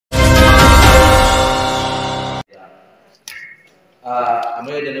A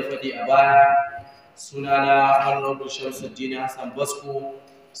mai da na faɗi a baya, sunana Honorable Shamsuddin Hassan Basko,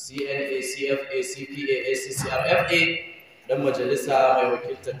 CNA, CFA, CPA, ACCRFA, dan majalisa mai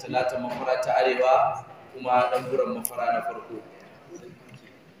wakiltar Talatan Mafara ta Arewa kuma dan buran Mafara na farko.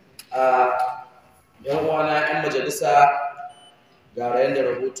 Yan uwana 'yan majalisa, ga yadda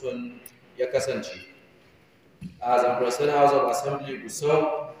rahoton ya kasance. Zamfara State House of Assembly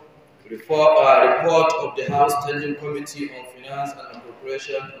Gusau, report of the House Standing Committee on Finance and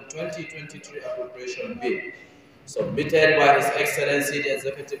Appropriation on 2023 Appropriation Bill, submitted by His Excellency the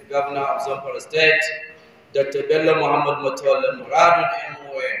Executive Governor of Zamfara State, Dr. Bello Muhammad Mutawalli Muradun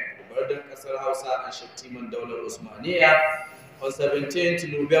MON, Bardan Kasar Hausa and Shattiman Daular Usmaniya, on 17th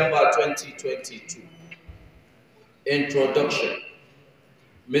November 2022. Introduction.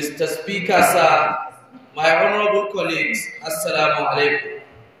 Mr. Speaker, sir, my honorable colleagues, Assalamu alaikum.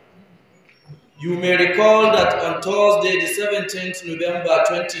 You may recall that on Thursday, the 17th November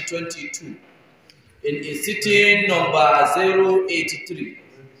 2022, in a sitting number 083,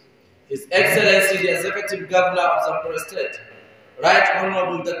 His Excellency the Executive Governor of Zamfara State, Right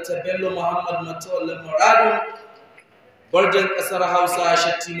Honorable Dr. Bello Muhammad Mutawalli Muradun, Bardan Kasar Hausa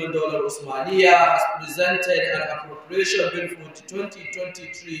Shattiman Daular Usmaniya, has presented an appropriation bill for the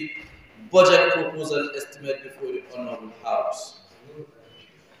 2023 budget proposal estimate before the Honorable House.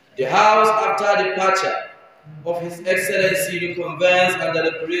 The House, after departure of His Excellency, reconvenes and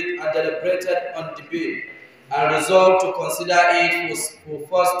deliberated on the bill and resolved to consider it for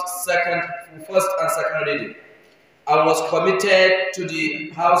first and second reading, and was committed to the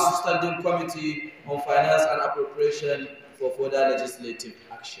House Standing Committee on Finance and Appropriation for further legislative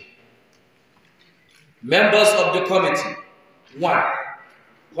action. Members of the committee: 1.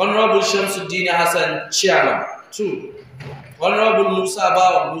 Honorable Shamsuddin Hassan, Chairman. 2. Honorable Musa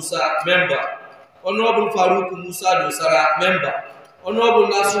Bawa Musa, Member. Honorable Faruk Musa Dosara, Member. Honorable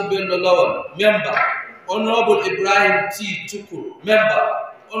Nasir Bello Lawal, Member. Honorable Ibrahim T. Tukur, Member.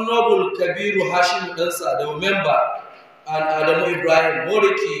 Honorable Kabiru Hashim Dansa, Member. And Adamu Ibrahim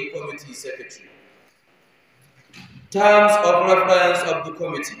Moriki, Committee Secretary. Terms of reference of the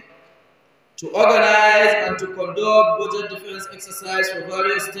committee: to organize and to conduct budget defense exercise for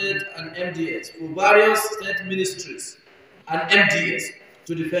various state and MDS, for various state ministries and MDS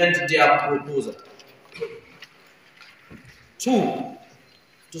to defend their proposal. 2.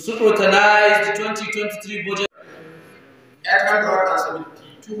 To scrutinize the 2023 budget.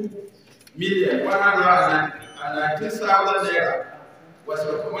 872,119,000 naira was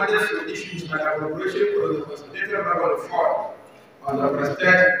recommended to issue an appropriation for the consolidated revenue fund on the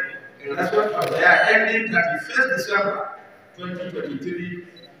State in respect of their ending 31st December 2023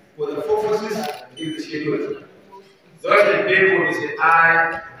 for the purposes in the schedule. Those in favor will say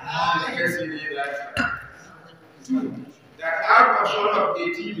aye. Against it, that. 2. That out of sum of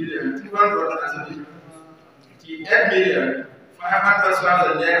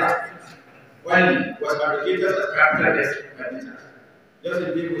 18,258,500,000 naira only was allocated as capital expenditure. Those in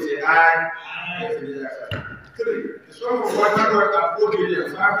favor will say aye. Against it, that. 3. The sum of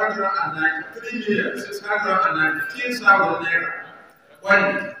 104,593,619,000 naira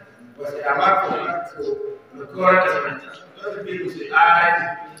only was the amount for the current expenditure. Those in favor will say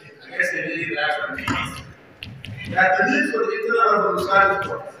aye. Against it, that. That the need for the internal revenue service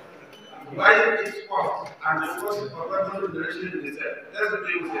force, providing its cost and the sources of revenue generation in the state. That's the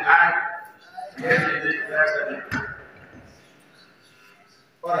thing we say aye. Yes, it is. That's the thing.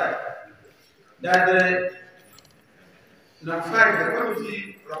 Alright. That the number 5, the committee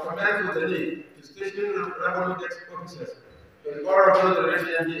recommends with the need to station revenue tax officers in all revenue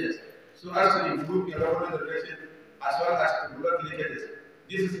generation MDS so as to improve the revenue generation as well as to block leakages.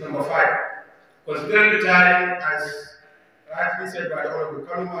 This is number 5. Considering the time, as rightly said by the Honorable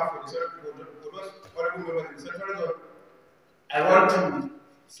Kanuma for those honorable members in the Central Zone, I want to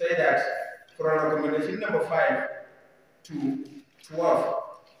say that from recommendation number 5 to 12,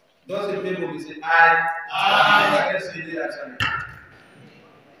 those in favor will say aye. Aye.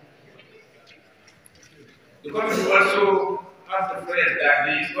 The committee also has the phrase that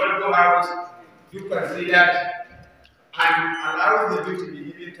the Honorable House do consider and allow the bill to be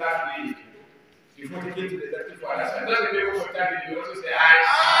given tax relief before we get to the executive order. So those in favor for tax relief, you also say aye.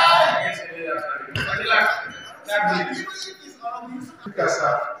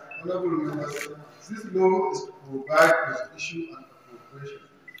 Honorable members, this law is to provide for the issue and appropriation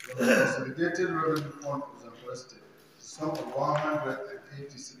of the consolidated revenue fund of Zamfara State, sum of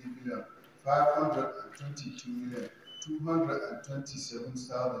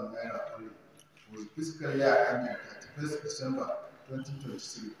 183,522,227,000 naira only for the fiscal year ending 31st December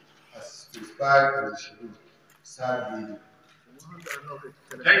 2023, as specified in the schedule, third reading.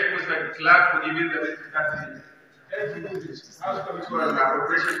 Thank you, Mr. Clark, for giving the testimony. Thank you, House Committee on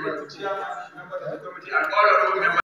Appropriation Committee, Chairman, members of the committee, and all of the members.